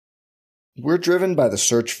We're driven by the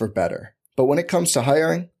search for better. But when it comes to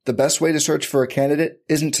hiring, the best way to search for a candidate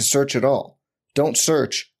isn't to search at all. Don't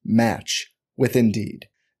search, match with Indeed.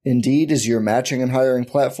 Indeed is your matching and hiring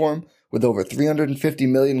platform with over 350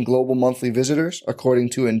 million global monthly visitors,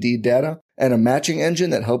 according to Indeed data, and a matching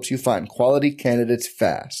engine that helps you find quality candidates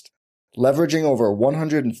fast. Leveraging over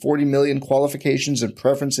 140 million qualifications and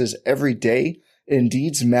preferences every day,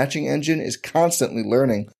 Indeed's matching engine is constantly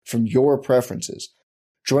learning from your preferences.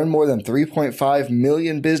 Join more than 3.5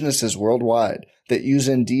 million businesses worldwide that use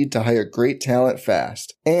Indeed to hire great talent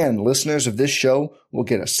fast. And listeners of this show will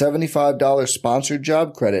get a $75 sponsored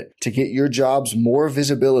job credit to get your jobs more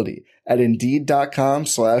visibility at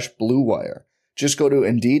Indeed.com/Blue Wire. Just go to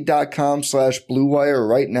Indeed.com/Blue Wire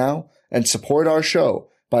right now and support our show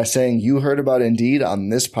by saying you heard about Indeed on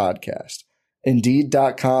this podcast.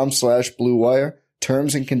 Indeed.com/Blue Wire.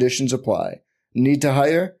 Terms and conditions apply. Need to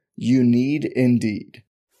hire? You need Indeed.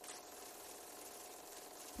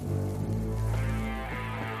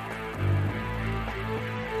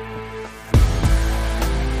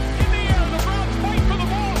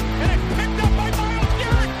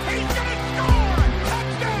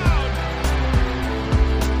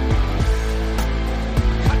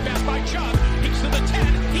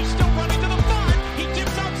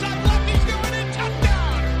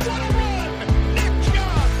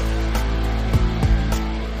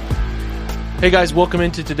 Hey guys, welcome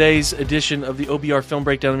into today's edition of the OBR Film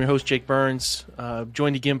Breakdown. I'm your host, Jake Burns,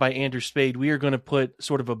 joined again by Andrew Spayde. We are going to put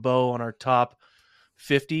sort of a bow on our top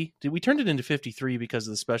 50. We turned it into 53 because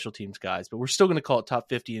of the special teams guys, but we're still going to call it top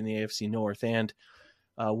 50 in the AFC North. And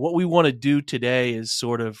what we want to do today is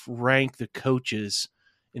sort of rank the coaches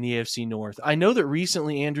in the AFC North. I know that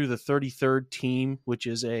recently, Andrew, the 33rd team, which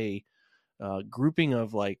is a grouping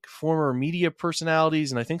of like former media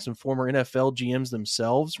personalities and I think some former NFL GMs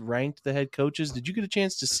themselves, ranked the head coaches. Did you get a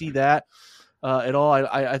chance to see that at all?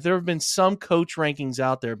 There have been some coach rankings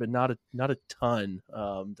out there, but not a ton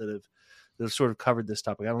that have sort of covered this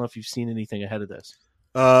topic. I don't know if you've seen anything ahead of this.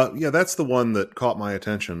 Yeah, that's the one that caught my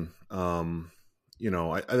attention.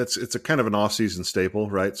 It's a kind of an off-season staple,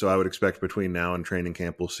 right? So I would expect between now and training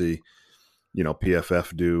camp, we'll see,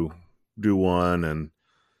 PFF do one, and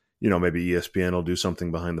maybe ESPN will do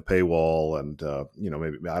something behind the paywall, and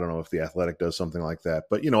maybe, I don't know if The Athletic does something like that,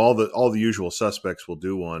 but all the usual suspects will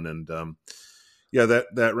do one. And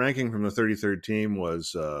that ranking from the 33rd team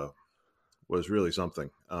was really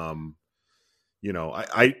something. The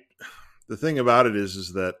thing about it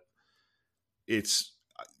is that it's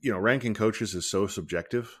ranking coaches is so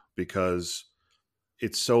subjective because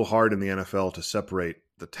it's so hard in the NFL to separate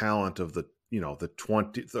the talent of the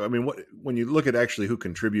 20. I mean, when you look at actually who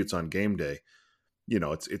contributes on game day,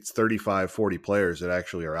 it's 35, 40 players that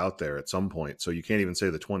actually are out there at some point. So you can't even say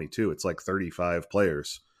the 22. It's like 35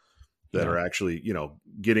 players that are actually,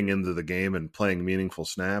 getting into the game and playing meaningful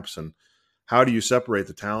snaps. And how do you separate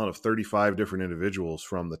the talent of 35 different individuals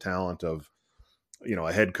from the talent of,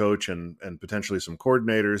 a head coach and potentially some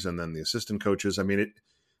coordinators and then the assistant coaches? I mean,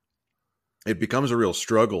 it becomes a real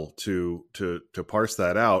struggle to parse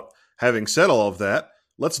that out. Having said all of that,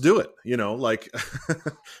 let's do it.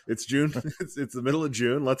 It's June. It's the middle of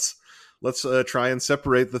June. Let's try and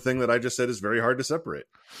separate the thing that I just said is very hard to separate.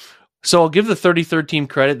 So I'll give the 33rd team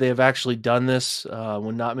credit. They have actually done this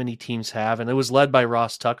when not many teams have, and it was led by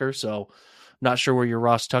Ross Tucker. So I'm not sure where your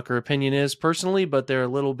Ross Tucker opinion is personally, but they're a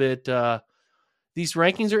little bit. These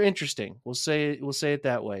rankings are interesting. We'll say it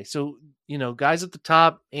that way. So guys at the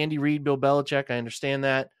top: Andy Reid, Bill Belichick. I understand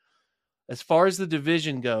that. As far as the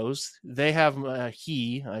division goes, they have I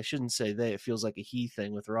shouldn't say they, it feels like a he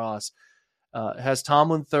thing with Ross, has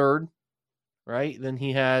Tomlin third, right? Then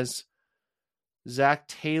he has Zach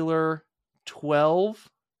Taylor 12.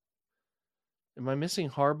 Am I missing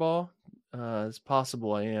Harbaugh? It's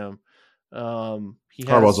possible I am.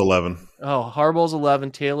 Harbaugh's 11. Oh, Harbaugh's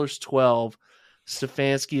 11. Taylor's 12.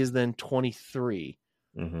 Stefanski is then 23.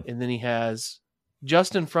 Mm-hmm. And then he has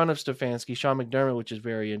just in front of Stefanski, Sean McDermott, which is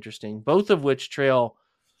very interesting, both of which trail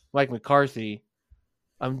Mike McCarthy.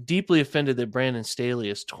 I'm deeply offended that Brandon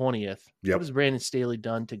Staley is 20th. Yep. What has Brandon Staley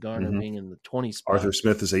done to garner being in the 20 spot? Arthur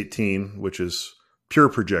Smith is 18, which is pure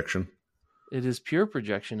projection. It is pure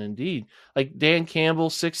projection indeed. Like Dan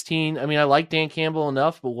Campbell, 16. I mean, I like Dan Campbell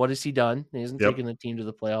enough, but what has he done? He hasn't taken the team to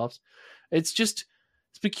the playoffs. It's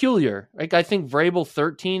peculiar. Like I think Vrabel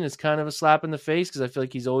 13 is kind of a slap in the face because I feel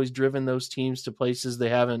like he's always driven those teams to places they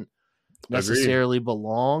haven't necessarily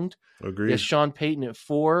belonged. Agreed. Yes, Sean Payton at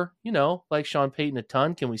 4. Like Sean Payton a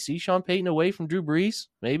ton. Can we see Sean Payton away from Drew Brees?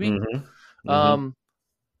 Maybe. Mm-hmm.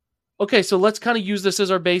 Okay, so let's kind of use this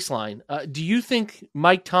as our baseline. Do you think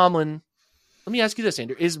Mike Tomlin Let me ask you this,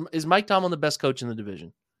 Andrew: Is Mike Tomlin the best coach in the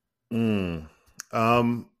division?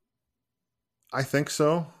 I think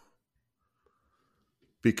so.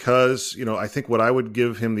 Because, I think what I would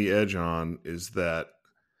give him the edge on is that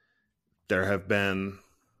there have been,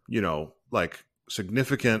 like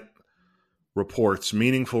significant reports,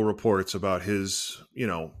 meaningful reports about his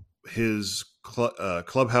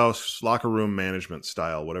clubhouse locker room management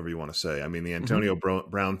style, whatever you want to say. I mean, the Antonio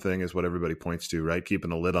Brown thing is what everybody points to, right?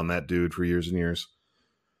 Keeping a lid on that dude for years and years.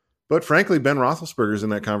 But frankly, Ben Roethlisberger's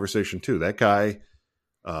in that conversation too. That guy,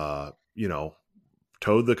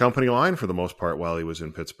 towed the company line for the most part while he was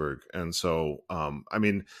in Pittsburgh. And so,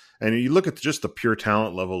 and you look at just the pure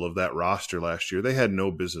talent level of that roster last year, they had no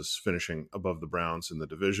business finishing above the Browns in the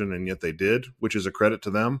division, and yet they did, which is a credit to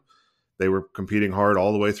them. They were competing hard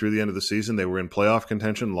all the way through the end of the season. They were in playoff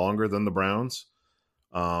contention longer than the Browns.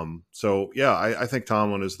 I think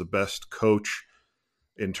Tomlin is the best coach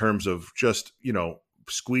in terms of just,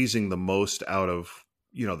 squeezing the most out of,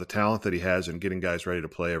 the talent that he has and getting guys ready to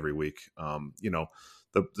play every week.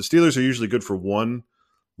 The Steelers are usually good for one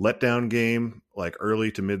letdown game, like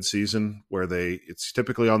early to mid-season, where it's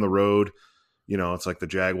typically on the road. It's like the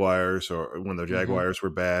Jaguars, or when the Jaguars were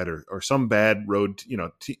bad, or some bad road,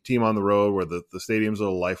 team on the road where the stadium's a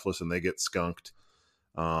little lifeless and they get skunked,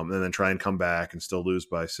 and then try and come back and still lose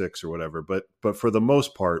by 6 or whatever. But for the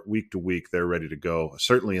most part, week to week, they're ready to go.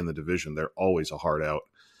 Certainly in the division, they're always a hard out.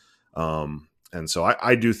 And so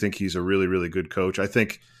I do think he's a really, really good coach. I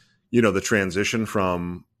think, the transition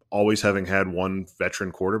from always having had one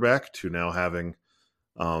veteran quarterback to now having,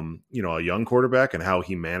 a young quarterback, and how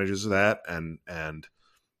he manages that, and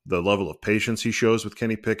the level of patience he shows with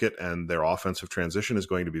Kenny Pickett and their offensive transition is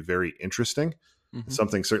going to be very interesting.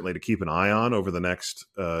 Something certainly to keep an eye on over the next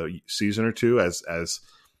season or two as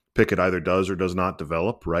Pickett either does or does not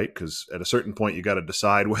develop, right? Because at a certain point, you got to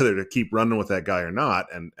decide whether to keep running with that guy or not.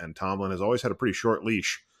 And Tomlin has always had a pretty short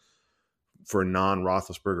leash for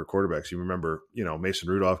non-Roethlisberger quarterbacks. You remember, Mason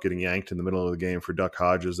Rudolph getting yanked in the middle of the game for Duck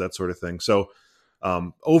Hodges, that sort of thing. So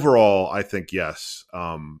overall, I think yes.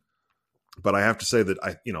 But I have to say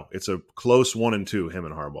that it's a close 1-2, him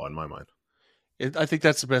and Harbaugh in my mind. I think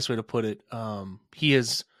that's the best way to put it. He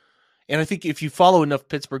is, and I think if you follow enough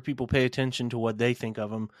Pittsburgh people, pay attention to what they think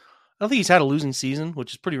of him. I don't think he's had a losing season,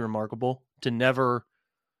 which is pretty remarkable to never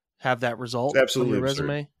have that result on your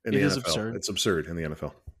resume. It is absurd. It's absurd in the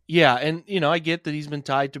NFL. Yeah, and I get that he's been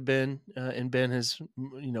tied to Ben, and Ben has,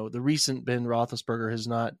 the recent Ben Roethlisberger has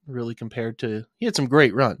not really compared to. He had some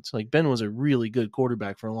great runs. Like Ben was a really good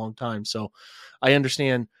quarterback for a long time, so I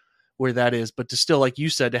understand where that is. But to still, like you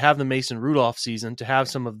said, to have the Mason Rudolph season, to have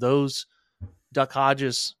some of those Duck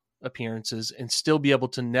Hodges appearances, and still be able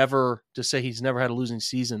to say he's never had a losing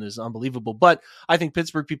season is unbelievable. But I think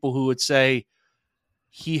Pittsburgh people who would say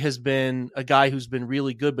he has been a guy who's been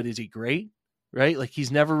really good, but is he great? Right? Like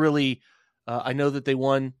he's never really, I know that they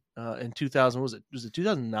won in 2000, was it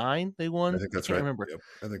 2009 they won? I think that's right. I remember. Yep.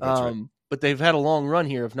 I think that's right. But they've had a long run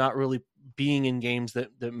here of not really being in games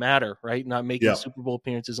that matter, right? Not making Super Bowl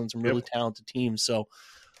appearances on some really talented teams. So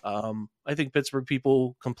I think Pittsburgh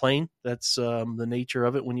people complain. That's the nature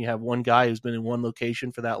of it when you have one guy who's been in one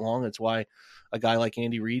location for that long. That's why a guy like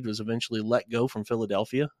Andy Reid was eventually let go from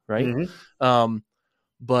Philadelphia, right?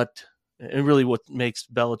 And really what makes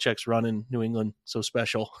Belichick's run in New England so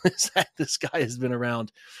special is that this guy has been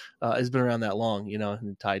around that long,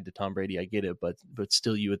 and tied to Tom Brady. I get it, but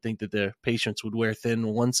still you would think that their patience would wear thin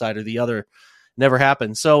on one side or the other. Never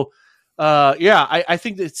happened. So, I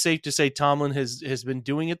think that it's safe to say Tomlin has been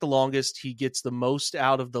doing it the longest. He gets the most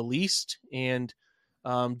out of the least, and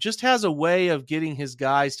just has a way of getting his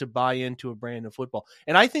guys to buy into a brand of football.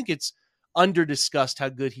 And I think it's under discussed how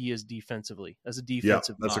good he is defensively as a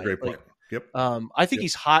defensive that's mind. A great point. I think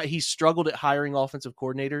he's struggled at hiring offensive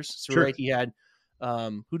coordinators. So right, he had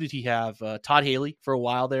who did he have? Todd Haley for a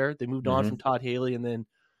while there. They moved on from Todd Haley, and then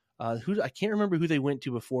I can't remember who they went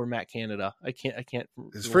to before Matt Canada. I can't.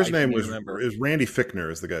 His first name is Randy Fichtner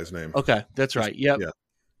is the guy's name. Okay, that's right. Yep. Yeah.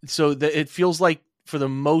 So it feels like for the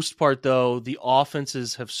most part though, the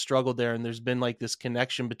offenses have struggled there, and there's been like this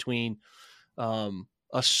connection between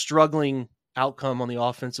a struggling outcome on the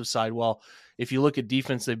offensive side. Well, if you look at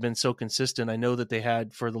defense, they've been so consistent. I know that they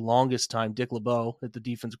had for the longest time Dick LeBeau at the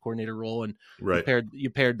defensive coordinator role, and you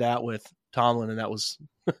paired that with Tomlin, and that was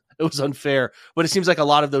it was unfair. But it seems like a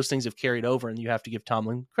lot of those things have carried over, and you have to give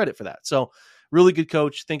Tomlin credit for that. So, really good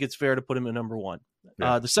coach. Think it's fair to put him at number one.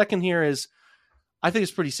 Yeah. The second here is, I think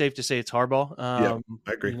it's pretty safe to say it's Harbaugh. I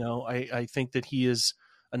agree. I think that he is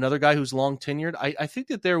another guy who's long tenured. I think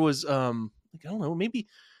that there was I don't know, maybe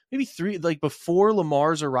maybe 3, like before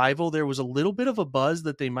Lamar's arrival, there was a little bit of a buzz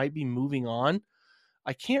that they might be moving on.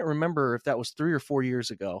 I can't remember if that was 3 or 4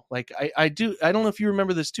 years ago. Like I don't know if you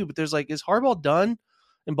remember this too, but there's like, is Harbaugh done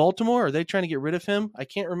in Baltimore? Are they trying to get rid of him? I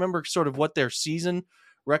can't remember sort of what their season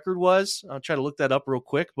record was. I'll try to look that up real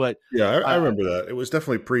quick, but Yeah, I remember that. It was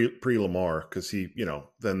definitely pre Lamar because he,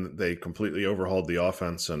 then they completely overhauled the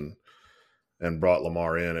offense and brought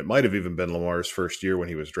Lamar in. It might have even been Lamar's first year when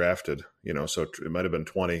he was drafted, so it might have been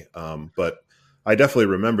 20. But I definitely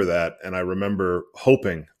remember that, and I remember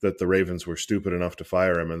hoping that the Ravens were stupid enough to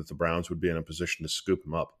fire him and that the Browns would be in a position to scoop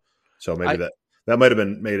him up. So maybe that might have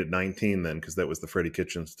been made at 19 then, because that was the Freddie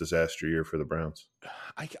Kitchens disaster year for the Browns.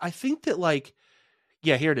 I think that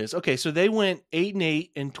yeah, here it is. Okay, so they went 8-8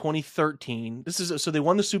 in 2013. So they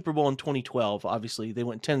won the Super Bowl in 2012. Obviously, they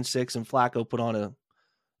went 10-6, and Flacco put on a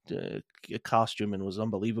costume and was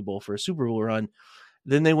unbelievable for a Super Bowl run.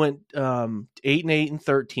 Then they went 8-8 in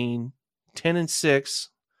 13, 10-6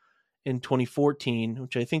 in 2014,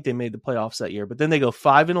 which I think they made the playoffs that year. But then they go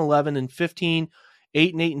 5-11 in 15,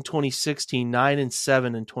 8-8 in 2016,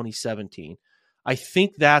 9-7 in 2017. I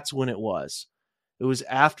think that's when it was. It was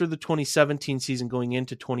after the 2017 season going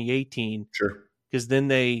into 2018. Sure. Because then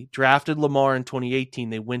they drafted Lamar in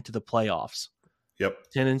 2018. They went to the playoffs. Yep.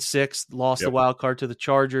 10-6, lost the wild card to the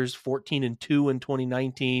Chargers, 14-2 in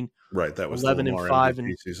 2019. Right. That was 11-5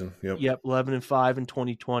 in season. Yep. 11-5 in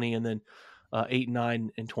 2020, and then 8-9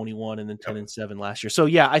 in 21, and then 10-7 last year. So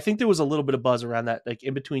yeah, I think there was a little bit of buzz around that, like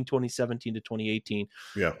in between 2017 to 2018.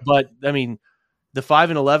 Yeah. But I mean, the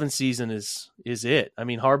 5-11 season is it. I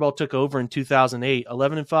mean, Harbaugh took over in 2008,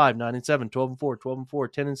 11-5, 9-7, 12-4, 12-4,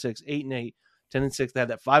 10-6, 8-8, 10-6. They had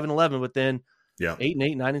that 5-11, but then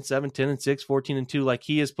 8-8, 9-7, 10-6, 14-2. Like,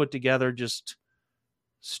 he has put together just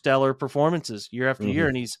stellar performances year after year,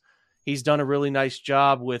 and he's done a really nice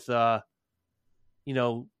job with, obviously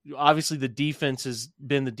the defense has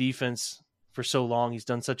been the defense for so long. He's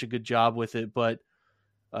done such a good job with it, but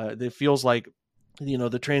it feels like,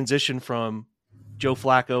 the transition from Joe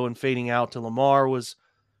Flacco and fading out to Lamar was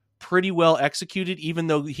pretty well executed, even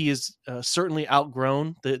though he is certainly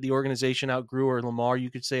outgrown. The organization outgrew, or Lamar,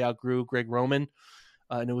 you could say, outgrew Greg Roman,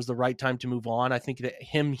 and it was the right time to move on. I think that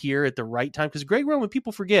him here at the right time, because Greg Roman,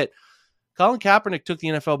 people forget, Colin Kaepernick took the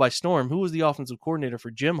NFL by storm. Who was the offensive coordinator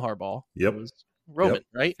for Jim Harbaugh? Yep. It was Roman,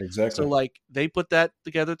 right? Exactly. So, they put that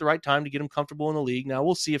together at the right time to get him comfortable in the league. Now,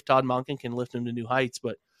 we'll see if Todd Monken can lift him to new heights,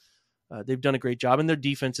 but they've done a great job, and their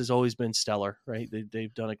defense has always been stellar, right?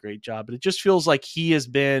 They've done a great job, but it just feels like he has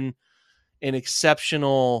been an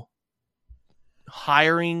exceptional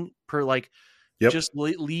hiring just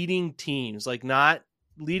leading teams, like not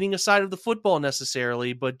leading a side of the football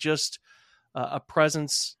necessarily, but just a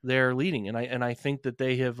presence there leading. And I think that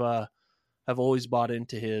they have always bought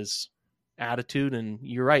into his attitude. And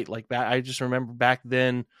you're right. I just remember back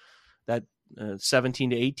then that 17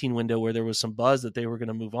 to 18 window where there was some buzz that they were going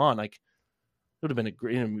to move on. Like, it would have been a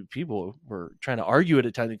great, people were trying to argue it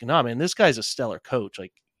at times. Like, no, man, this guy's a stellar coach.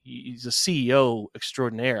 Like, he's a CEO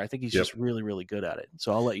extraordinaire. I think he's just really, really good at it.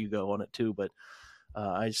 So I'll let you go on it too. But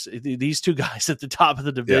these two guys at the top of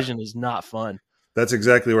the division is not fun. That's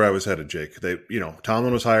exactly where I was headed, Jake.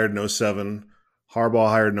 Tomlin was hired in 2007, Harbaugh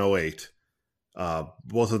hired in 2008.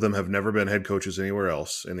 Both of them have never been head coaches anywhere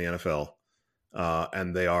else in the NFL.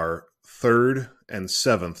 And they are 3rd and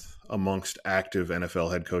 7th amongst active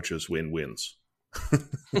NFL head coaches wins.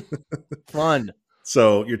 Fun.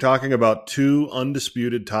 So you're talking about 2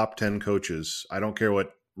 undisputed top 10 coaches. I don't care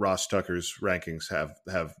what Ross Tucker's rankings have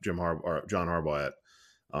John Harbaugh at.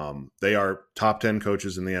 They are top 10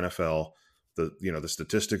 coaches in the NFL. The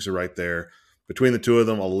statistics are right there. Between the two of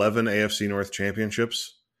them, 11 AFC North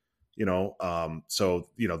championships.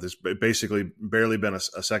 There's basically barely been a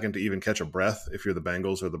second to even catch a breath if you're the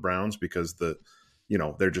Bengals or the Browns, because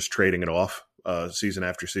they're just trading it off season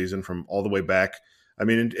after season from all the way back. I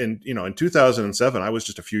mean, in 2007, I was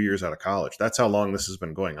just a few years out of college. That's how long this has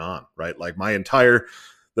been going on, right? Like, the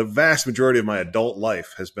vast majority of my adult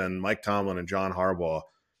life has been Mike Tomlin and John Harbaugh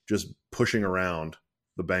just pushing around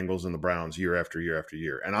the Bengals and the Browns year after year after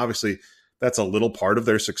year. And obviously that's a little part of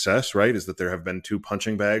their success, right? Is that there have been 2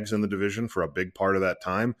 punching bags in the division for a big part of that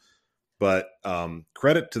time. But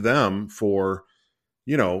credit to them for,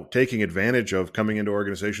 taking advantage of coming into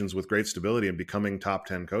organizations with great stability and becoming top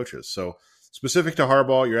 10 coaches. So specific to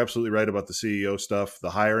Harbaugh, you're absolutely right about the CEO stuff. The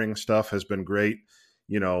hiring stuff has been great,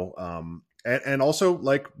 and also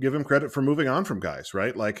give him credit for moving on from guys,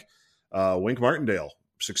 right? Like Wink Martindale,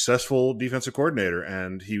 successful defensive coordinator,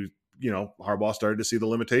 and he, Harbaugh started to see the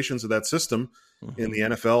limitations of that system in the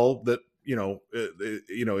NFL that,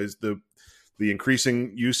 is the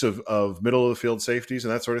increasing use of middle of the field safeties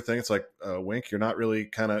and that sort of thing. It's like, Wink, you're not really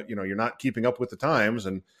you're not keeping up with the times.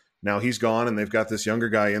 And now he's gone and they've got this younger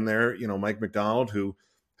guy in there, Mike McDonald, who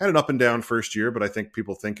had an up and down first year, but I think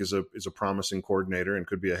people think is a promising coordinator and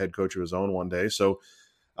could be a head coach of his own one day. So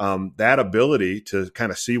that ability to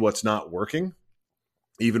kind of see what's not working,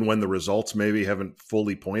 even when the results maybe haven't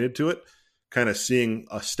fully pointed to it, kind of seeing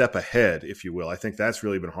a step ahead, if you will. I think that's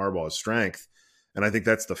really been Harbaugh's strength. And I think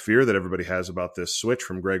that's the fear that everybody has about this switch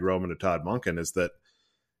from Greg Roman to Todd Monken, is that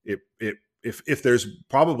if there's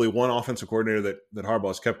probably one offensive coordinator that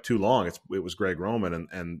Harbaugh's kept too long, it was Greg Roman.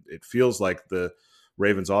 And it feels like the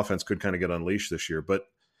Ravens offense could kind of get unleashed this year. But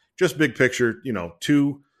just big picture,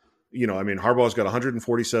 Harbaugh's got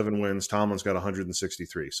 147 wins. Tomlin's got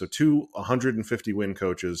 163. So 2 150 win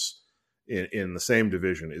coaches in the same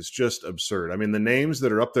division is just absurd. I mean, the names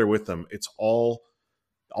that are up there with them, it's all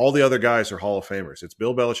the other guys are Hall of Famers. It's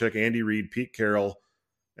Bill Belichick, Andy Reid, Pete Carroll,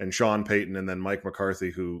 and Sean Payton, and then Mike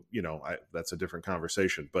McCarthy, who, that's a different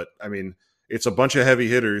conversation. But, I mean, it's a bunch of heavy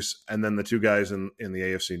hitters, and then the 2 guys in the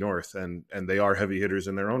AFC North, and they are heavy hitters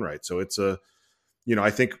in their own right. So it's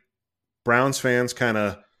I think Browns fans kind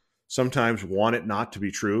of sometimes want it not to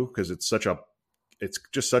be true, because it's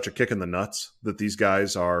just such a kick in the nuts that these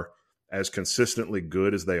guys are as consistently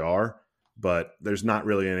good as they are, but there's not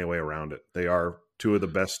really any way around it. They are 2 of the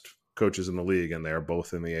best coaches in the league, and they are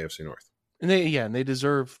both in the AFC North. And they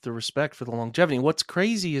deserve the respect for the longevity. And what's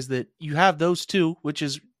crazy is that you have those 2, which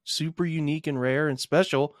is super unique and rare and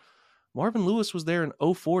special. Marvin Lewis was there in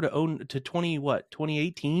 2004 to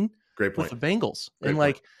 2018? Great point. With the Bengals. Great and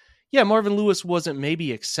point. Marvin Lewis wasn't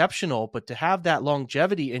maybe exceptional, but to have that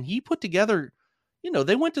longevity, and he put together,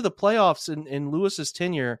 they went to the playoffs in Lewis's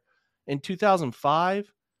tenure in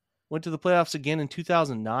 2005, went to the playoffs again in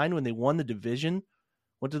 2009 when they won the division,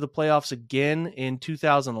 went to the playoffs again in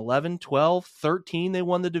 2011, 12, 13, they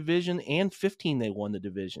won the division, and 15, they won the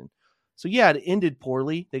division. So yeah, it ended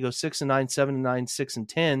poorly. They go 6-9, 7-9,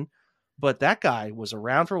 6-10, but that guy was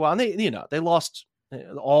around for a while. And they lost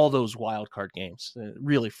all those wild card games.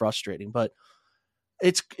 Really frustrating, but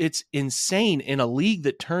it's insane in a league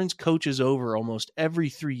that turns coaches over almost every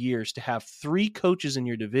 3 years to have 3 coaches in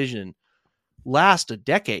your division last a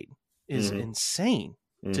decade is insane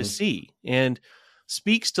to see, and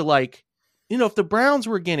speaks to if the Browns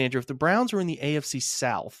were, again, Andrew, if the Browns were in the AFC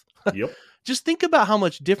South, yep. Just think about how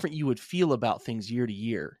much different you would feel about things year to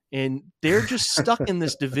year. And they're just stuck in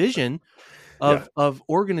this division of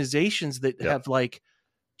organizations that have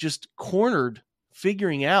just cornered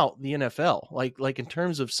figuring out the NFL, like in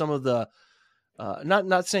terms of some of the,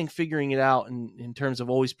 not saying figuring it out in terms of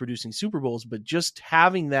always producing Super Bowls, but just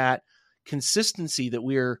having that consistency that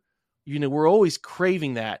we're always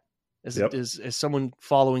craving that as someone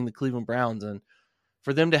following the Cleveland Browns. And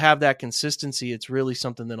for them to have that consistency, it's really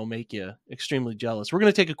something that'll make you extremely jealous. We're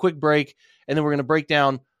going to take a quick break, and then we're going to break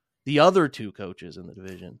down the other 2 coaches in the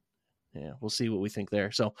division. Yeah, we'll see what we think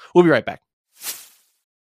there. So we'll be right back.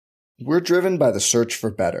 We're driven by the search for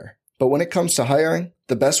better. But when it comes to hiring,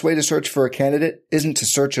 the best way to search for a candidate isn't to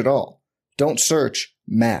search at all. Don't search,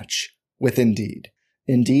 match with Indeed.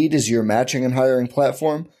 Indeed is your matching and hiring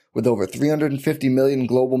platform with over 350 million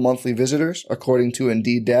global monthly visitors, according to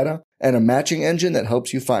Indeed data, and a matching engine that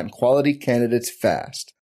helps you find quality candidates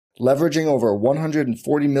fast. Leveraging over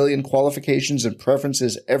 140 million qualifications and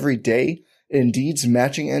preferences every day, Indeed's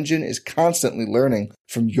matching engine is constantly learning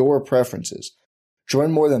from your preferences.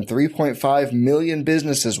 Join more than 3.5 million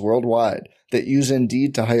businesses worldwide that use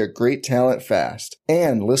Indeed to hire great talent fast.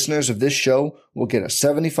 And listeners of this show will get a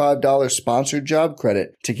 $75 sponsored job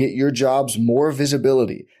credit to get your jobs more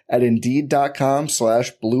visibility at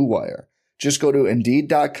Indeed.com/Blue Wire. Just go to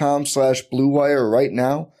Indeed.com/Blue Wire right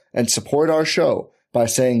now and support our show by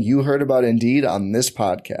saying you heard about Indeed on this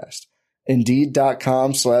podcast.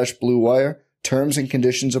 Indeed.com/Blue Wire. Terms and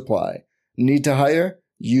conditions apply. Need to hire?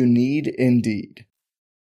 You need Indeed.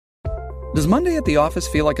 Does Monday at the office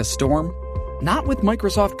feel like a storm? Not with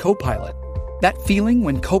Microsoft Copilot. That feeling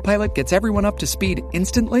when Copilot gets everyone up to speed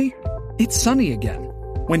instantly? It's sunny again.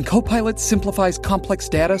 When Copilot simplifies complex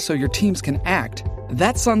data so your teams can act,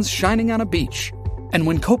 that sun's shining on a beach. And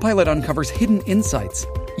when Copilot uncovers hidden insights,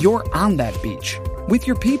 you're on that beach with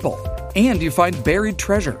your people, and you find buried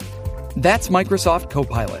treasure. That's Microsoft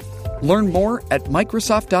Copilot. Learn more at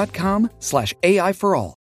Microsoft.com/AI for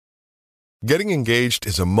all. Getting engaged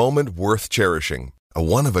is a moment worth cherishing. A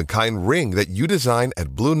one-of-a-kind ring that you design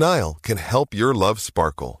at Blue Nile can help your love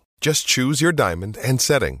sparkle. Just choose your diamond and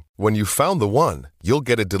setting. When you've found the one, you'll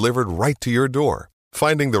get it delivered right to your door.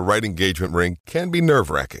 Finding the right engagement ring can be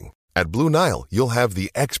nerve-wracking. At Blue Nile, you'll have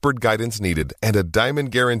the expert guidance needed and a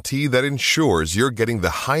diamond guarantee that ensures you're getting the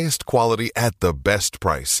highest quality at the best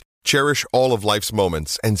price. Cherish all of life's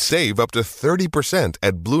moments and save up to 30%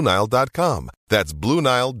 at BlueNile.com. That's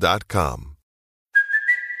BlueNile.com.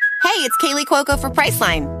 Hey, it's Kaylee Cuoco for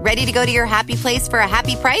Priceline. Ready to go to your happy place for a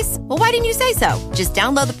happy price? Well, why didn't you say so? Just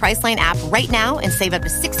download the Priceline app right now and save up to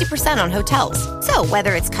 60% on hotels. So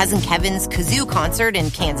whether it's Cousin Kevin's Kazoo Concert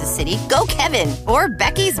in Kansas City, go Kevin, or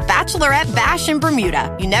Becky's Bachelorette Bash in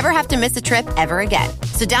Bermuda, you never have to miss a trip ever again.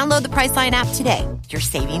 So download the Priceline app today. Your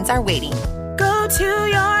savings are waiting. Go to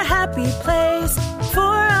your happy place for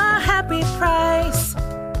a happy price.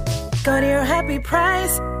 Go to your happy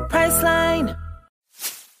price, Priceline.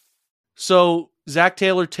 So Zach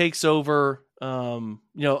Taylor takes over, and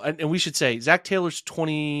we should say Zach Taylor's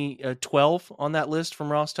 2012 on that list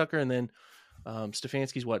from Ross Tucker, and then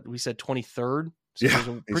Stefanski's what we said 23rd. So Yeah,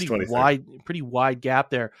 there's a pretty wide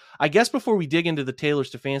gap there. I guess before we dig into the Taylor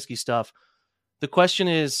Stefanski stuff, the question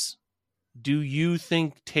is, do you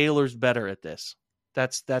think Taylor's better at this?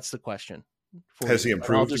 That's the question. Has he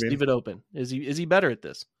improved? I'll just leave it open. Is he better at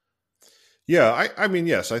this? Yeah, I mean,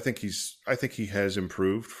 yes, I think he has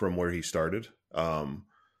improved from where he started. I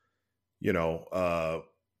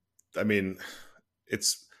mean,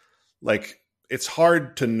 it's like, it's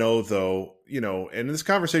hard to know though, and this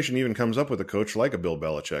conversation even comes up with a coach like a Bill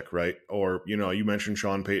Belichick, right? Or, you mentioned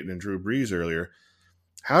Sean Payton and Drew Brees earlier.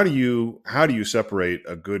 How do you separate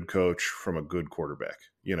a good coach from a good quarterback?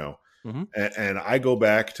 Mm-hmm. And I go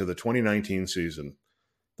back to the 2019 season.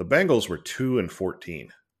 The Bengals were 2-14.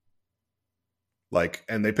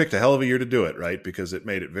 And they picked a hell of a year to do it, right? Because it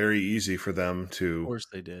made it very easy for them to, of course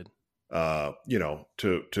they did,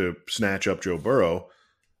 to snatch up Joe Burrow,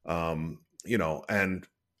 I mean,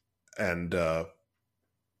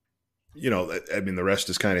 the rest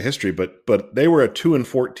is kind of history, but they were a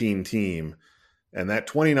 2-14 team, and that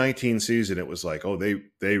 2019 season, it was like, oh, they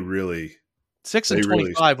really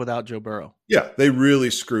 6-25 without Joe Burrow. Yeah, they really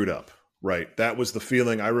screwed up. Right. That was the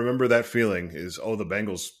feeling. I remember that feeling is, oh, the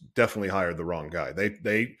Bengals definitely hired the wrong guy.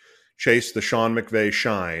 They chased the Sean McVay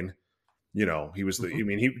shine. He was he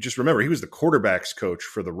was the quarterback's coach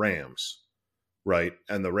for the Rams. Right.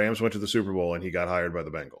 And the Rams went to the Super Bowl and he got hired by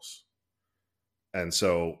the Bengals. And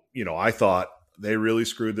so, I thought they really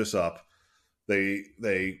screwed this up.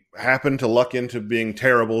 They happened to luck into being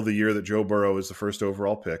terrible the year that Joe Burrow is the first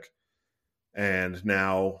overall pick. And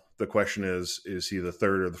now the question is he the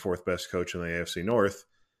third or the fourth best coach in the AFC North?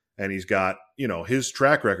 And he's got, his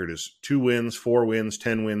track record is 2 wins, 4 wins,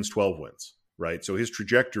 10 wins, 12 wins, right? So his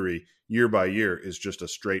trajectory year by year is just a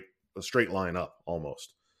straight line up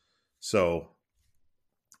almost. So,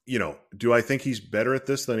 do I think he's better at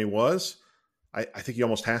this than he was? I think he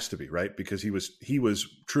almost has to be, right? Because he was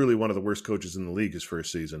truly one of the worst coaches in the league his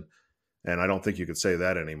first season. And I don't think you could say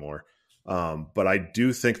that anymore. But I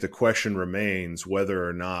do think the question remains whether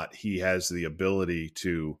or not he has the ability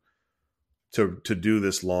to do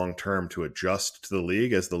this long term, to adjust to the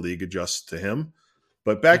league as the league adjusts to him.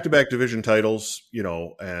 But back-to-back division titles,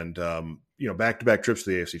 and back-to-back trips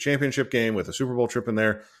to the AFC Championship game with a Super Bowl trip in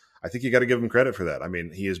there, I think you got to give him credit for that. I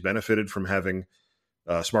mean, he has benefited from having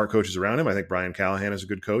smart coaches around him. I think Brian Callahan is a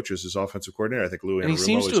good coach as his offensive coordinator. I think Lou Anarumo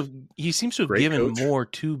he seems to have given more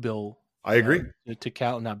to Bill. I agree. To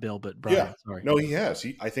Cal, not Bill, but Brian. Yeah. Sorry. No, he has.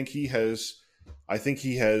 I think he has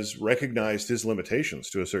recognized his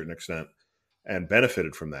limitations to a certain extent and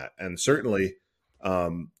benefited from that. And certainly,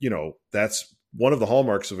 that's one of the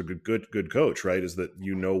hallmarks of a good coach, right? Is that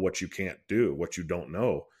what you can't do, what you don't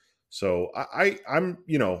know. So I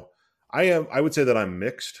would say that I'm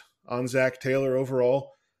mixed on Zach Taylor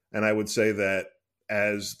overall, and I would say that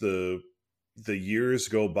as the years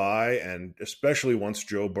go by, and especially once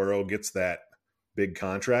Joe Burrow gets that big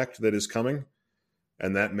contract that is coming,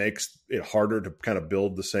 and that makes it harder to kind of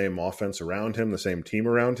build the same offense around him, the same team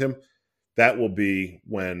around him, that will be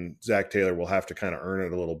when Zach Taylor will have to kind of earn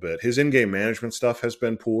it a little bit. His in-game management stuff has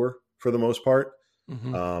been poor for the most part.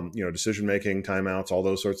 Mm-hmm. Decision-making, timeouts, all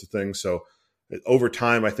those sorts of things. So over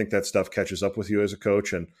time, I think that stuff catches up with you as a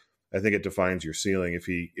coach, and I think it defines your ceiling if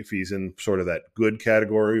he's in sort of that good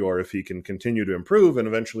category, or if he can continue to improve and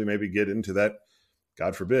eventually maybe get into that,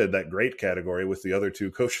 God forbid, that great category with the other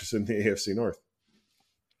two coaches in the AFC North.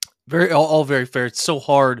 All very fair. It's so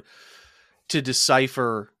hard to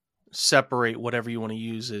separate whatever you want to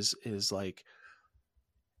use is like,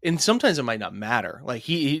 and sometimes it might not matter. Like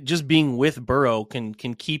he just being with Burrow can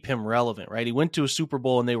keep him relevant, right? He went to a Super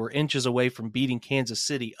Bowl and they were inches away from beating Kansas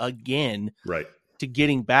City again. Right. To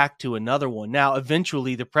getting back to another one. Now,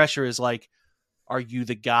 eventually the pressure is like, are you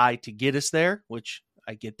the guy to get us there? Which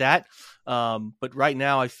I get that. But right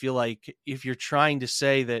now I feel like if you're trying to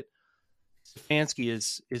say that Stefanski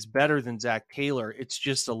is better than Zach Taylor, it's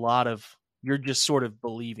just you're just sort of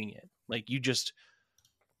believing it. Like you just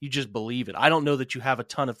believe it. I don't know that you have a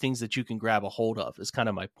ton of things that you can grab a hold of, is kind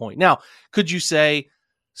of my point. Now, could you say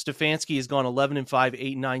Stefanski has gone 11-5,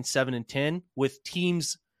 8-9, 7-10 with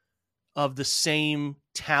teams of the same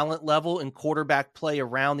talent level and quarterback play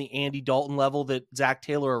around the Andy Dalton level that Zach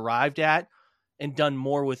Taylor arrived at, and done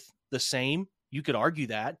more with the same? You could argue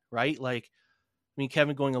that, right? Like, I mean,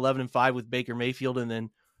 Kevin going 11-5 with Baker Mayfield and then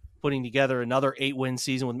putting together another 8-win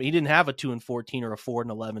season with me. He didn't have a 2-14 or a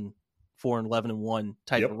 4-11-1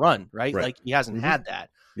 type of run, right? Like he hasn't had that.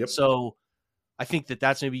 Yep. So I think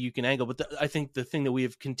that's maybe you can angle, but I think the thing that we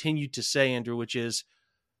have continued to say, Andrew, which is,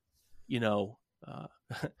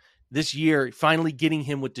 this year, finally getting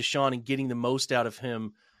him with Deshaun and getting the most out of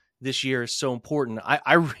him this year is so important.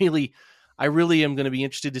 I really am going to be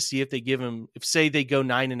interested to see if they give him, if say they go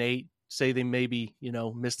 9-8, say they maybe,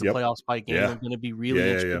 miss the playoffs by a game. I'm going to be really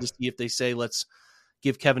interested to see if they say, let's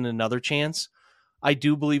give Kevin another chance. I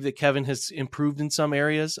do believe that Kevin has improved in some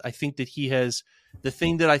areas. I think that he has, the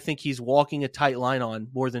thing that I think he's walking a tight line on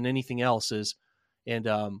more than anything else is, and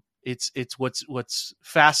it's what's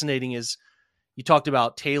fascinating is you talked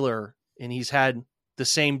about Taylor, and he's had the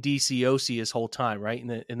same DCOC his whole time, right?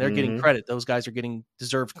 And they're getting credit. Those guys are getting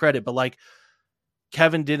deserved credit, but like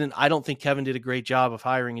I don't think Kevin did a great job of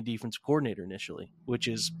hiring a defensive coordinator initially, which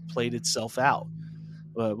has played itself out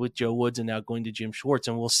with Joe Woods and now going to Jim Schwartz.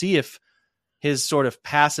 And we'll see if his sort of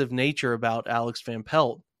passive nature about Alex Van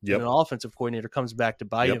Pelt, an offensive coordinator, comes back to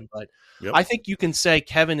bite him. But I think you can say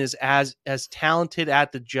Kevin is as talented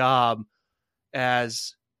at the job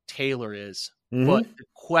as Taylor is. But the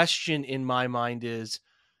question in my mind is,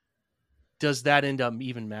 does that end up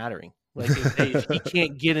even mattering? Like if he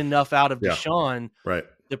can't get enough out of Deshaun,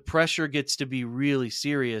 the pressure gets to be really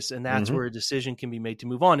serious, and that's where a decision can be made to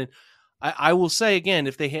move on. And I will say again,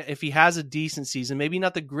 if he has a decent season, maybe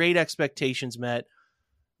not the great expectations met,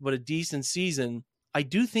 but a decent season, I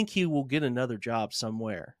do think he will get another job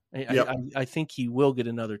somewhere. I think he will get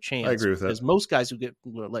another chance. I agree with that. Because most guys who get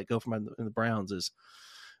let go from the Browns is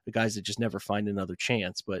the guys that just never find another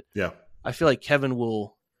chance. But I feel like Kevin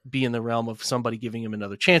will be in the realm of somebody giving him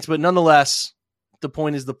another chance. But nonetheless, the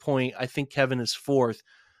point is the point. I think Kevin is fourth,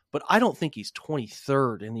 but I don't think he's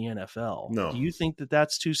 23rd in the NFL. No. Do you think that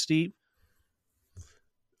that's too steep?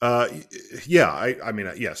 I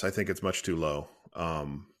mean, yes, I think it's much too low.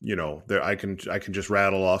 I can just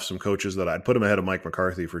rattle off some coaches that I'd put him ahead of Mike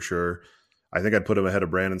McCarthy for sure. I think I'd put him ahead of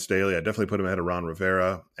Brandon Staley. I'd definitely put him ahead of Ron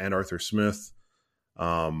Rivera and Arthur Smith.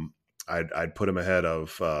 I'd put him ahead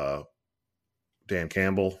of Dan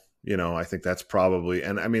Campbell. I think that's probably,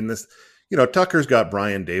 and I mean this, Tucker's got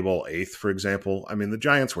Brian Daboll 8th, for example. I mean, the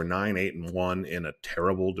Giants were 9-8-1 in a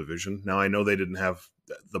terrible division. Now I know they didn't have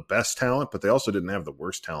the best talent, but they also didn't have the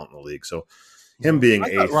worst talent in the league. So him being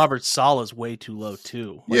 8th, Robert Saleh's way too low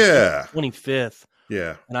too. 25th.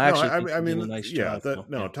 Yeah, and I actually think he did a nice job.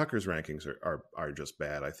 Tucker's rankings are just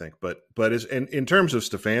bad, I think. But in terms of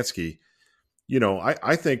Stefanski,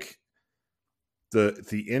 I think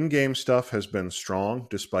the in-game stuff has been strong,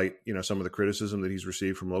 despite some of the criticism that he's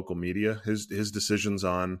received from local media. His decisions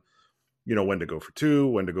on when to go for 2,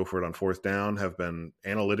 when to go for it on 4th down have been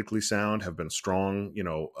analytically sound, have been strong,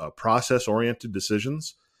 process-oriented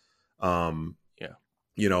decisions. That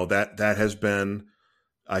has been,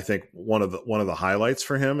 I think, one of the highlights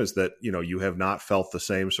for him is that, you have not felt the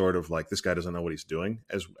same sort of like, this guy doesn't know what he's doing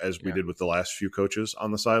as we did with the last few coaches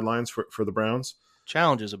on the sidelines for the Browns.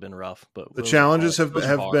 Challenges have been rough, but the challenges have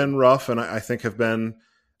been rough, and I think have been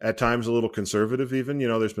at times a little conservative. Even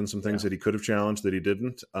there's been some things that he could have challenged that he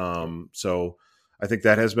didn't. So I think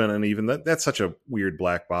that has been uneven. That's such a weird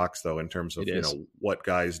black box, though, in terms of what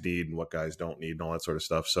guys need and what guys don't need and all that sort of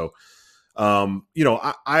stuff. So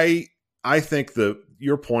I think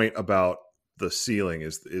your point about the ceiling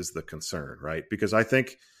is the concern, right? Because I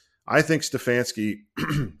think Stefanski,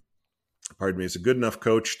 pardon me, is a good enough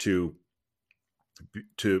coach to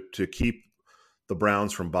keep the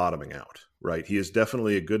Browns from bottoming out, right? He is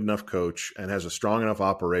definitely a good enough coach and has a strong enough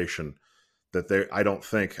operation that I don't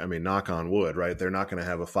think, I mean, knock on wood, right? They're not going to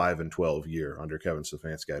have a 5-12 year under Kevin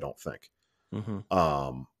Stefanski, I don't think.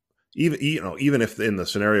 Even if in the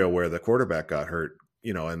scenario where the quarterback got hurt,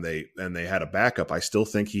 and they had a backup, I still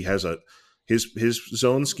think he has his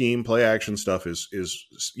zone scheme, play action stuff is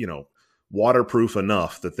waterproof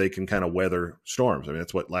enough that they can kind of weather storms. I mean,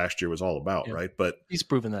 that's what last year was all about, right? But he's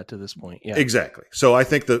proven that to this point. Yeah, exactly. So I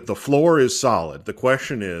think that the floor is solid. The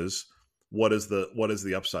question is, what does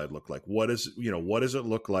the upside look like? What does it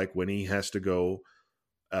look like when he has to go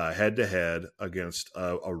head to head against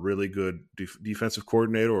a really good defensive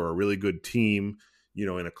coordinator or a really good team,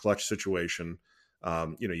 in a clutch situation.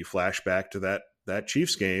 You flash back to that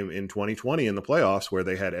Chiefs game in 2020 in the playoffs where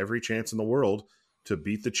they had every chance in the world to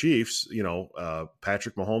beat the Chiefs.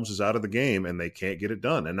 Patrick Mahomes is out of the game and they can't get it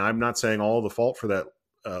done. And I'm not saying all the fault for that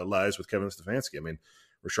lies with Kevin Stefanski. I mean,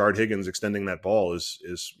 Rashard Higgins extending that ball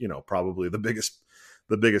is probably the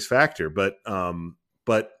biggest factor.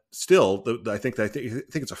 But still, I think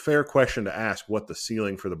it's a fair question to ask what the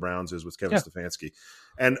ceiling for the Browns is with Kevin Stefanski.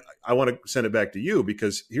 And I want to send it back to you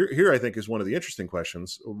because here I think is one of the interesting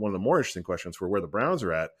questions, one of the more interesting questions for where the Browns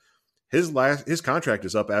are at. His contract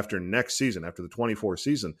is up after next season, after the 24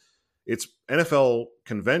 season. It's NFL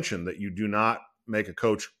convention that you do not make a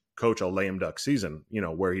coach a lame duck season,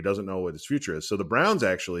 where he doesn't know what his future is. So the Browns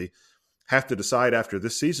actually have to decide after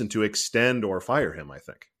this season to extend or fire him, I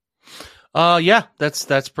think. Yeah,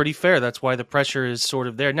 that's pretty fair. That's why the pressure is sort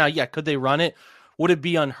of there. Now, could they run it? Would it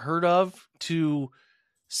be unheard of to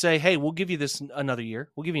say, hey, we'll give you another year.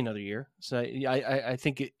 We'll give you another year. So I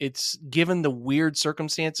think it's given the weird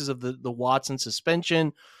circumstances of the Watson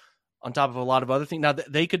suspension on top of a lot of other things. Now,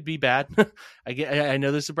 they could be bad. I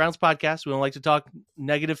know this is a Browns podcast. We don't like to talk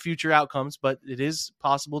negative future outcomes, but it is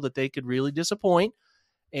possible that they could really disappoint.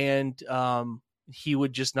 And he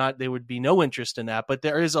would just not, there would be no interest in that. But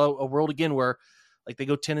there is a world again where like they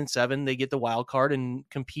go 10-7, they get the wild card and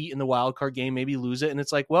compete in the wild card game, maybe lose it. And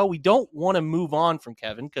it's like, well, we don't want to move on from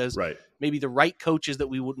Kevin because maybe the right coaches they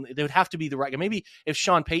would have to be the right. Maybe if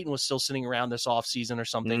Sean Payton was still sitting around this offseason or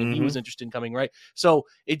something and he was interested in coming, right? So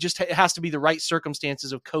it has to be the right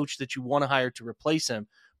circumstances of coach that you want to hire to replace him.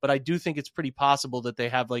 But I do think it's pretty possible that they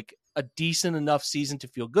have like a decent enough season to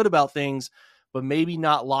feel good about things, but maybe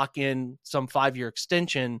not lock in some 5-year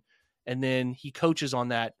extension. And then he coaches on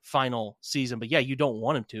that final season. But you don't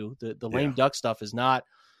want him to. The lame duck stuff is not,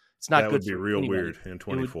 it's not that good. That would be real anybody. Weird in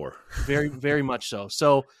 24. Very, very much so.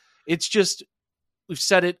 So it's just, we've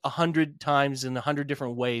said it 100 times in 100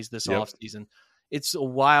 different ways this offseason. It's a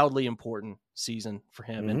wildly important season for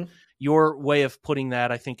him. And your way of putting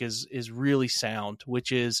that, I think, is really sound,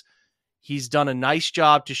 which is he's done a nice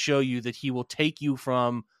job to show you that he will take you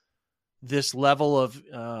from this level of,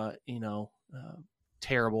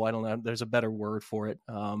 terrible. I don't know. There's a better word for it.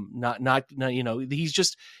 He's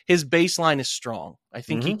just, his baseline is strong. I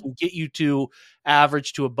think he can get you to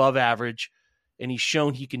average to above average. And he's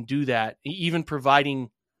shown he can do that, even providing,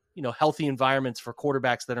 healthy environments for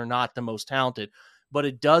quarterbacks that are not the most talented, but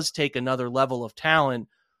it does take another level of talent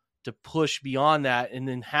to push beyond that and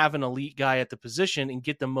then have an elite guy at the position and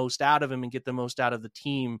get the most out of him and get the most out of the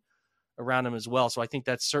team around him as well. So I think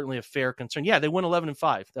that's certainly a fair concern. Yeah, they went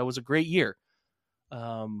 11-5. That was a great year.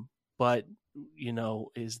 But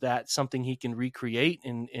is that something he can recreate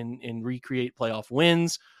and recreate playoff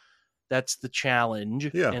wins? That's the challenge.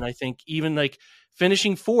 Yeah. And I think even like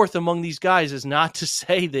finishing fourth among these guys is not to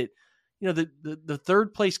say that, the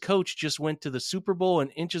third place coach just went to the Super Bowl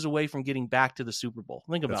and inches away from getting back to the Super Bowl.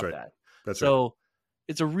 Think about that. That's right.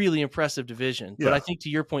 It's a really impressive division. Yeah. But I think to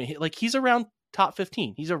your point, like he's around top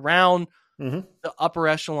 15. He's around the upper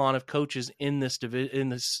echelon of coaches in this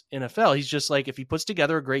NFL. He's just like, if he puts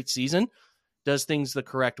together a great season, does things the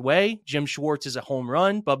correct way, Jim Schwartz is a home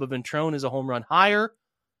run, Bubba Ventrone is a home run higher,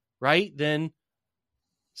 right? Then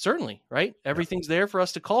certainly, right? Everything's there for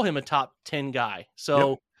us to call him a top 10 guy.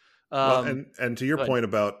 So, and to your point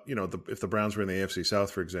about, if the Browns were in the AFC South,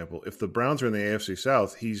 for example, if the Browns are in the AFC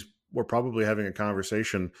South, we're probably having a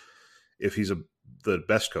conversation if he's the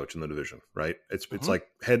best coach in the division, right? It's like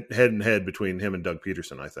head and head between him and Doug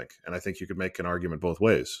Peterson, I think. And I think you could make an argument both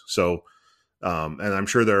ways. So, and I'm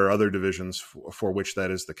sure there are other divisions for which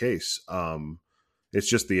that is the case. It's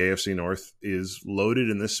just the AFC North is loaded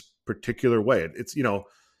in this particular way.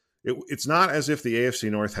 It's not as if the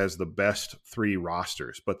AFC North has the best 3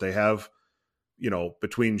 rosters, but they have,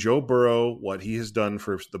 between Joe Burrow, what he has done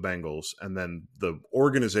for the Bengals, and then the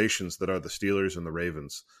organizations that are the Steelers and the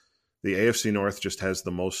Ravens, the AFC North just has the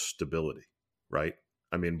most stability, right?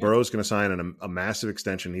 I mean, Burrow's going to sign a massive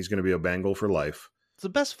extension. He's going to be a Bengal for life. It's the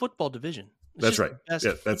best football division. That's right. Yeah,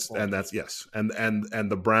 yes. And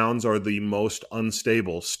the Browns are the most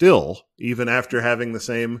unstable still, even after having the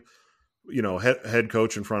same, head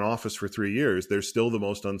coach and front office for 3 years. They're still the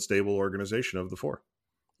most unstable organization of the 4.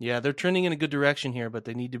 Yeah, they're trending in a good direction here, but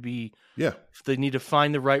they need to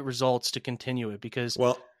find the right results to continue it because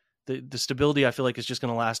the stability I feel like is just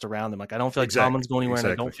going to last around them. Like I don't feel like Tomlin's going anywhere, and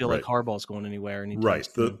I don't feel like Harbaugh's going anywhere. Right.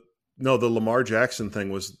 The Lamar Jackson thing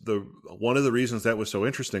was one of the reasons that was so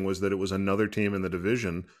interesting was that it was another team in the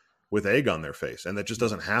division with egg on their face, and that just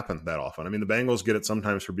doesn't happen that often. I mean, the Bengals get it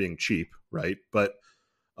sometimes for being cheap, right? But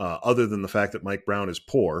other than the fact that Mike Brown is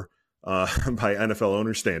poor by NFL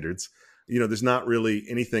owner standards. There's not really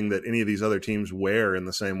anything that any of these other teams wear in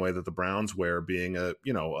the same way that the Browns wear, being a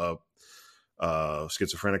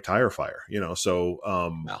schizophrenic tire fire.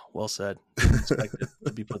 Wow, well said. Didn't expect it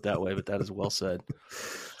to be put that way, but that is well said.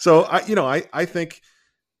 So I think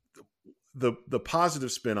the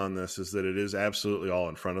positive spin on this is that it is absolutely all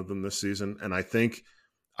in front of them this season, and I think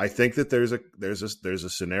that there's a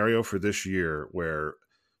scenario for this year where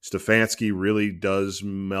Stefanski really does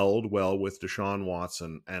meld well with Deshaun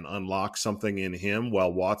Watson and unlock something in him,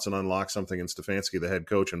 while Watson unlocks something in Stefanski, the head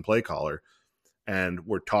coach and play caller. And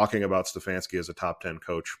we're talking about Stefanski as a top 10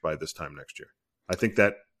 coach by this time next year. I think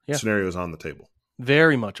that scenario is on the table.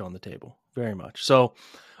 Very much on the table. Very much. So,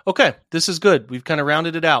 okay, this is good. We've kind of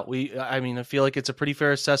rounded it out. I feel like it's a pretty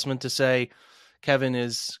fair assessment to say Kevin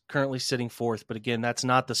is currently sitting fourth, but again, that's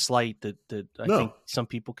not the slight that I think some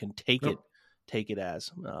people can take it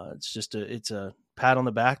as. It's just a pat on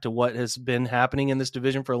the back to what has been happening in this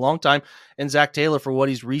division for a long time, and Zach Taylor for what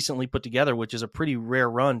he's recently put together, which is a pretty rare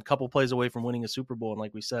run, couple plays away from winning a Super Bowl, and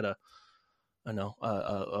like we said, a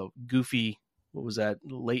goofy, what was that,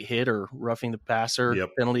 late hit or roughing the passer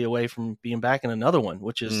penalty away from being back in another one,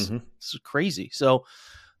 which is crazy. So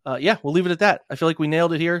we'll leave it at that. I feel like we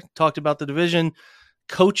nailed it here. Talked about the division.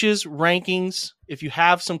 Coaches rankings. If you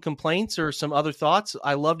have some complaints or some other thoughts,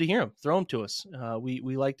 I love to hear them. Throw them to us.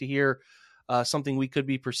 We like to hear something we could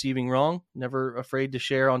be perceiving wrong. Never afraid to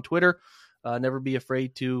share on Twitter. Never be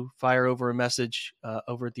afraid to fire over a message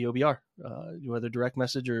over at the OBR, whether direct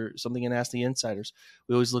message or something in Ask the Insiders.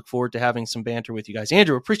 We always look forward to having some banter with you guys.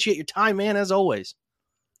 Andrew, appreciate your time, man, as always.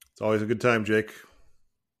 It's always a good time, Jake.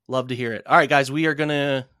 Love to hear it. All right, guys, we are going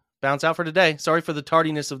to bounce out for today. Sorry for the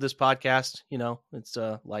tardiness of this podcast. It's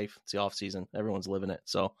life. It's the off season. Everyone's living it.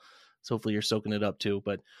 So hopefully you're soaking it up too.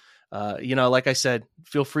 But, like I said,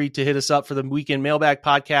 feel free to hit us up for the weekend mailbag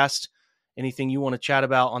podcast. Anything you want to chat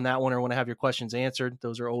about on that one or want to have your questions answered,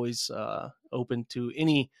 those are always open to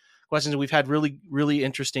any questions. We've had really, really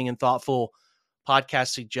interesting and thoughtful podcast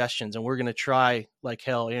suggestions, and we're going to try like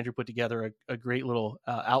hell. Andrew put together a great little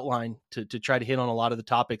outline to try to hit on a lot of the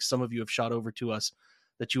topics some of you have shot over to us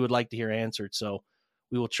that you would like to hear answered. So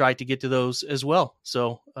we will try to get to those as well.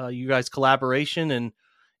 So you guys' collaboration and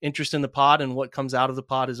interest in the pod and what comes out of the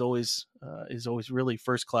pod is always really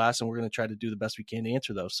first class. And we're going to try to do the best we can to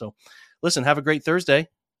answer those. So listen, have a great Thursday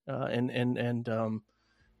and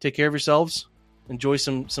take care of yourselves. Enjoy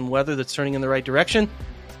some weather that's turning in the right direction.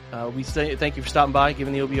 We say thank you for stopping by,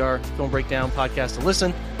 giving the OBR Film Breakdown podcast a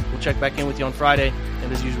listen. We'll check back in with you on Friday.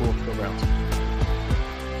 And as usual, go Browns.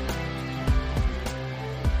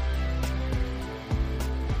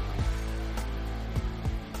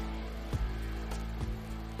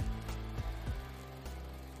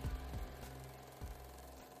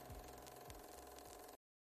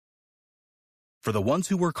 For the ones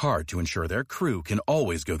who work hard to ensure their crew can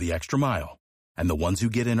always go the extra mile, and the ones who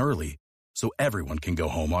get in early so everyone can go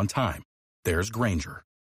home on time, there's Grainger,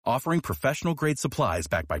 offering professional-grade supplies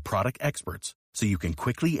backed by product experts so you can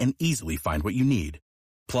quickly and easily find what you need.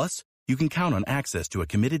 Plus, you can count on access to a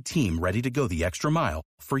committed team ready to go the extra mile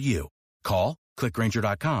for you. Call, click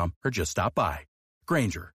Grainger.com, or just stop by.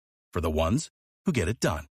 Grainger, for the ones who get it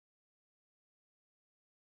done.